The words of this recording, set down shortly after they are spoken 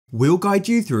We'll guide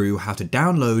you through how to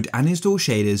download and install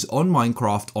shaders on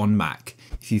Minecraft on Mac.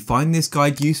 If you find this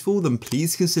guide useful, then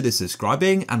please consider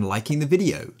subscribing and liking the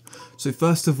video. So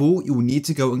first of all, you'll need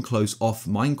to go and close off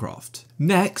Minecraft.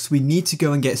 Next, we need to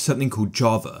go and get something called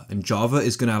Java, and Java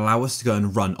is going to allow us to go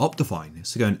and run Optifine.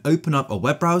 So go and open up a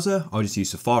web browser. I'll just use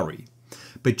Safari.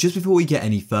 But just before we get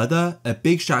any further, a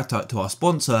big shout out to our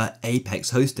sponsor,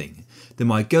 Apex Hosting. They're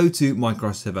my go-to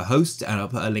Minecraft server host, and I'll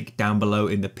put a link down below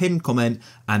in the pinned comment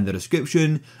and the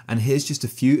description. And here's just a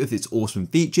few of its awesome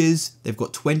features. They've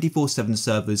got 24/7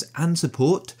 servers and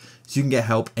support, so you can get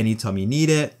help anytime you need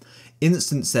it.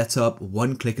 Instant setup,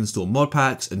 one-click install mod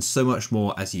packs, and so much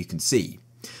more, as you can see.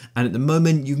 And at the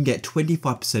moment, you can get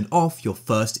 25% off your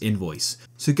first invoice.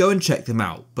 So go and check them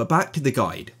out. But back to the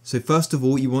guide. So first of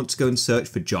all, you want to go and search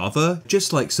for Java,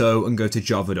 just like so, and go to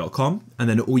java.com. And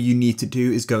then all you need to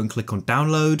do is go and click on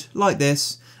download, like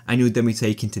this, and you'll then be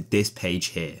taken to this page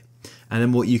here. And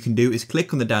then what you can do is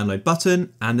click on the download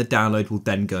button, and the download will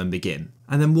then go and begin.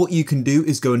 And then what you can do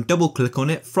is go and double click on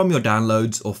it from your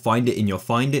downloads, or find it in your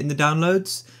Find It in the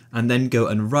downloads, and then go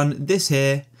and run this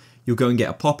here. You'll go and get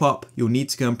a pop-up. You'll need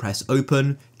to go and press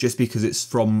open just because it's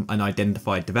from an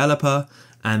identified developer.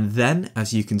 And then,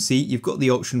 as you can see, you've got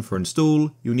the option for install.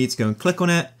 You'll need to go and click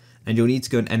on it, and you'll need to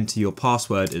go and enter your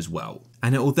password as well.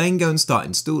 And it will then go and start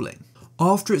installing.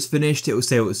 After it's finished, it will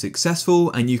say it was successful,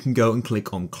 and you can go and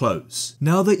click on close.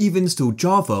 Now that you've installed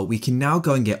Java, we can now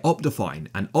go and get Optifine.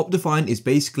 And Optifine is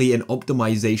basically an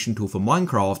optimization tool for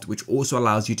Minecraft, which also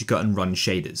allows you to go and run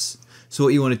shaders. So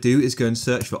what you want to do is go and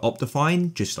search for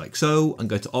Optifine, just like so, and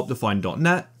go to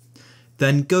optifine.net.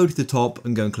 Then go to the top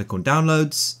and go and click on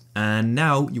downloads. And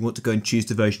now you want to go and choose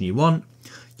the version you want.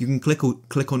 You can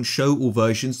click on show all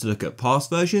versions to look at past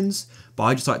versions, but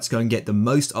I just like to go and get the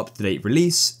most up-to-date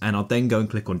release, and I'll then go and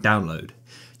click on download.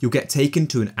 You'll get taken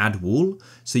to an ad wall,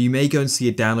 so you may go and see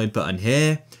a download button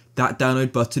here. That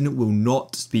download button will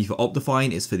not be for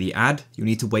Optifine, it's for the ad. You'll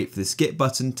need to wait for the skip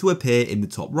button to appear in the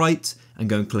top right and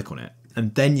go and click on it.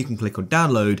 And then you can click on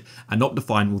download, and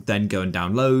Optifine will then go and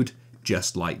download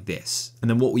just like this.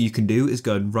 And then what you can do is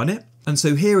go and run it. And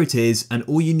so here it is, and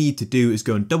all you need to do is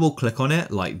go and double click on it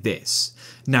like this.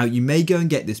 Now you may go and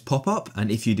get this pop-up,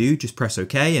 and if you do, just press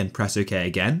OK and press OK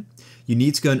again. You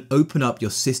need to go and open up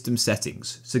your system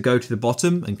settings. So go to the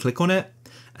bottom and click on it.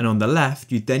 And on the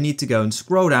left, you then need to go and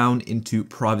scroll down into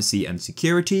privacy and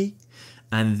security,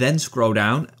 and then scroll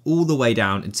down all the way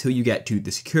down until you get to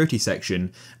the security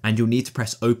section, and you'll need to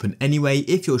press open anyway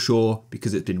if you're sure,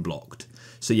 because it's been blocked.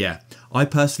 So yeah, I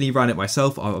personally ran it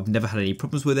myself. I've never had any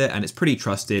problems with it, and it's pretty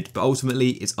trusted, but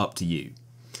ultimately it's up to you.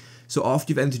 So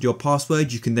after you've entered your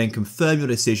password, you can then confirm your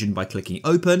decision by clicking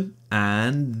open,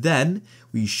 and then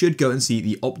we should go and see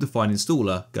the Optifine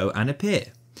installer go and appear.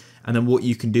 And then what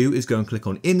you can do is go and click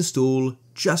on install,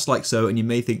 just like so, and you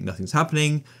may think nothing's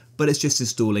happening, but it's just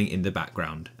installing in the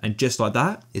background. And just like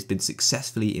that, it's been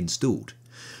successfully installed.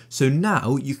 So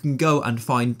now you can go and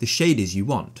find the shaders you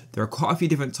want. There are quite a few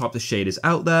different types of shaders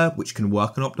out there which can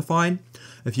work on Optifine.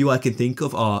 A few I can think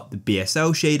of are the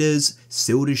BSL shaders,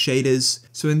 Silder's shaders.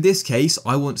 So in this case,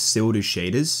 I want Silder's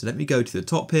shaders. So let me go to the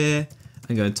top here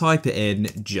and go and type it in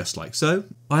just like so.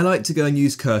 I like to go and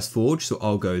use CurseForge, so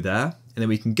I'll go there. And then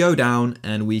we can go down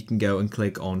and we can go and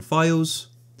click on files.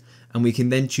 And we can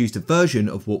then choose the version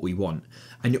of what we want.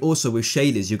 And also with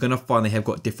shaders, you're going to find they have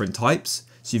got different types.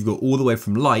 So you've got all the way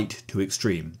from light to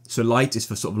extreme. So light is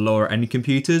for sort of lower end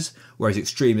computers, whereas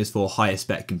extreme is for higher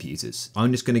spec computers.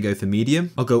 I'm just going to go for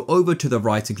medium. I'll go over to the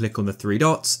right and click on the three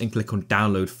dots and click on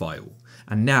download file.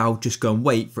 And now just go and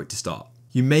wait for it to start.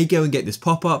 You may go and get this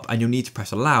pop-up, and you'll need to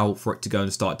press allow for it to go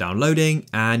and start downloading.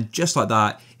 And just like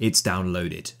that, it's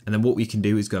downloaded. And then what we can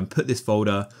do is go and put this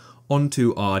folder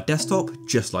onto our desktop,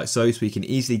 just like so we can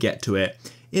easily get to it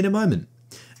in a moment.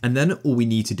 And then all we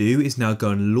need to do is now go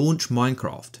and launch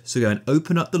Minecraft. So go and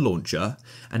open up the launcher,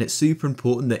 and it's super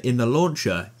important that in the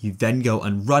launcher, you then go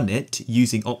and run it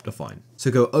using Optifine. So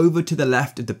go over to the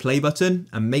left of the play button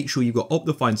and make sure you've got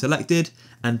Optifine selected,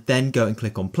 and then go and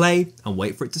click on play and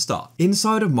wait for it to start.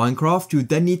 Inside of Minecraft, you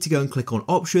then need to go and click on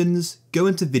options, go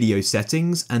into video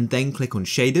settings, and then click on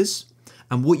shaders.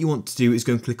 And what you want to do is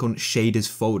go and click on shaders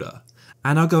folder.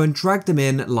 And I'll go and drag them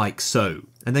in like so,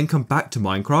 and then come back to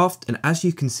Minecraft, and as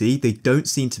you can see, they don't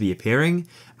seem to be appearing,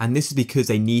 and this is because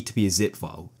they need to be a zip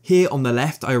file. Here on the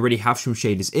left, I already have some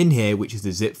shaders in here, which is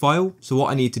the zip file. So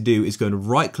what I need to do is go and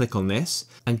right click on this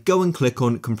and go and click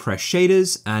on compress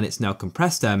shaders, and it's now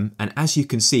compressed them. And as you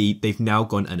can see, they've now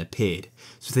gone and appeared.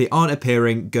 So if they aren't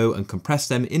appearing, go and compress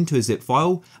them into a zip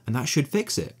file, and that should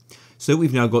fix it. So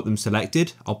we've now got them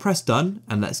selected. I'll press done,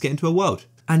 and let's get into a world.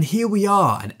 And here we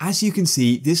are, and as you can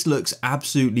see, this looks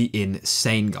absolutely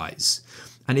insane, guys.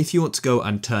 And if you want to go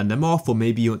and turn them off, or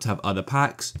maybe you want to have other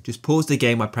packs, just pause the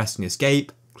game by pressing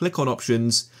escape, click on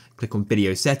options, click on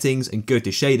video settings and go to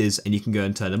shaders, and you can go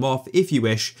and turn them off if you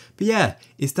wish. But yeah,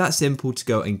 it's that simple to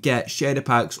go and get shader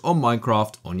packs on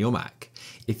Minecraft on your Mac.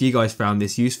 If you guys found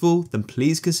this useful, then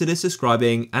please consider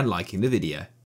subscribing and liking the video.